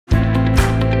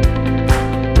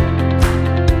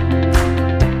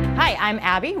I'm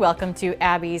Abby. Welcome to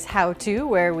Abby's How To,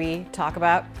 where we talk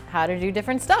about how to do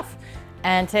different stuff.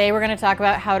 And today we're going to talk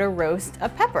about how to roast a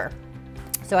pepper.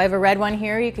 So I have a red one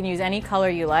here. You can use any color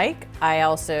you like. I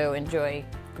also enjoy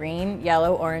green,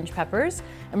 yellow, orange peppers.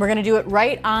 And we're going to do it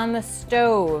right on the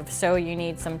stove. So you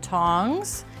need some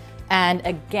tongs and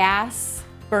a gas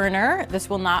burner. This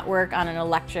will not work on an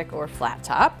electric or flat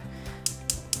top.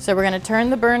 So we're going to turn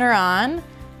the burner on,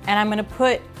 and I'm going to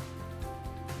put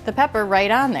the pepper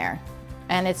right on there,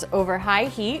 and it's over high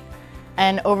heat.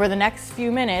 And over the next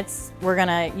few minutes we're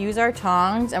gonna use our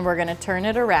tongs and we're gonna turn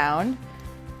it around,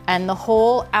 and the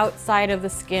whole outside of the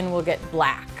skin will get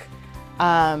black,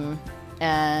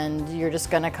 and you're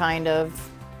just gonna kind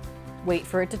of wait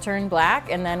for it to turn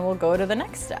black, and then we'll go to the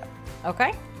next step.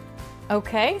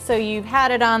 Okay, so you've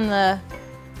had it on the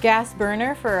gas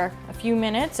burner for a few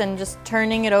minutes and just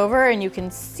turning it over, and you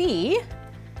can see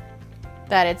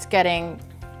that it's getting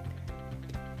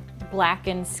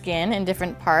blackened skin in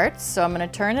different parts. So I'm going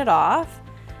to turn it off,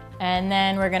 and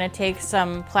then we're going to take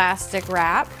some plastic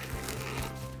wrap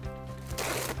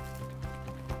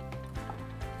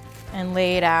and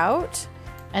lay it out,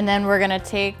 and then we're going to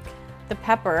take the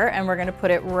pepper and we're going to put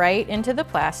it right into the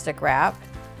plastic wrap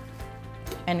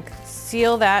and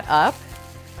seal that up,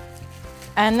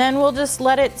 and then we'll just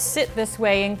let it sit this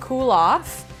way and cool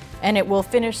off, and it will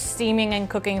finish steaming and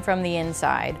cooking from the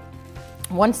inside.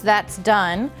 Once that's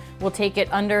done, we'll take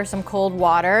it under some cold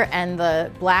water, and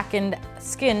the blackened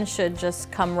skin should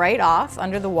just come right off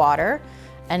under the water,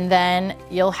 and then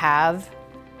you'll have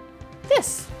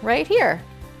this right here,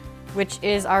 which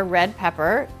is our red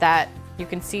pepper. That you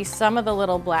can see some of the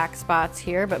little black spots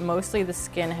here, but mostly the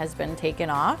skin has been taken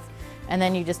off. And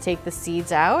then you just take the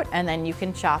seeds out, and then you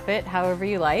can chop it however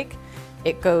you like.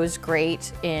 It goes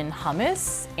great in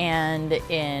hummus and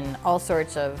in all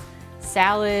sorts of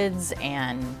salads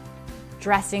and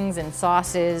dressings and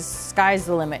sauces. Sky's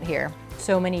the limit here.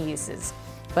 So many uses.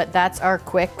 But that's our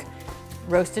quick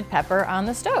roasted pepper on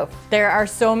the stove. There are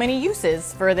so many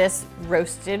uses for this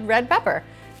roasted red pepper.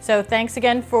 So thanks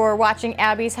again for watching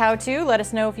Abby's How To. Let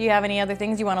us know if you have any other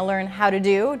things you want to learn how to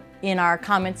do in our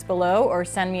comments below, or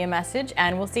send me a message,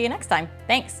 and we'll see you next time.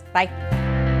 Thanks. Bye.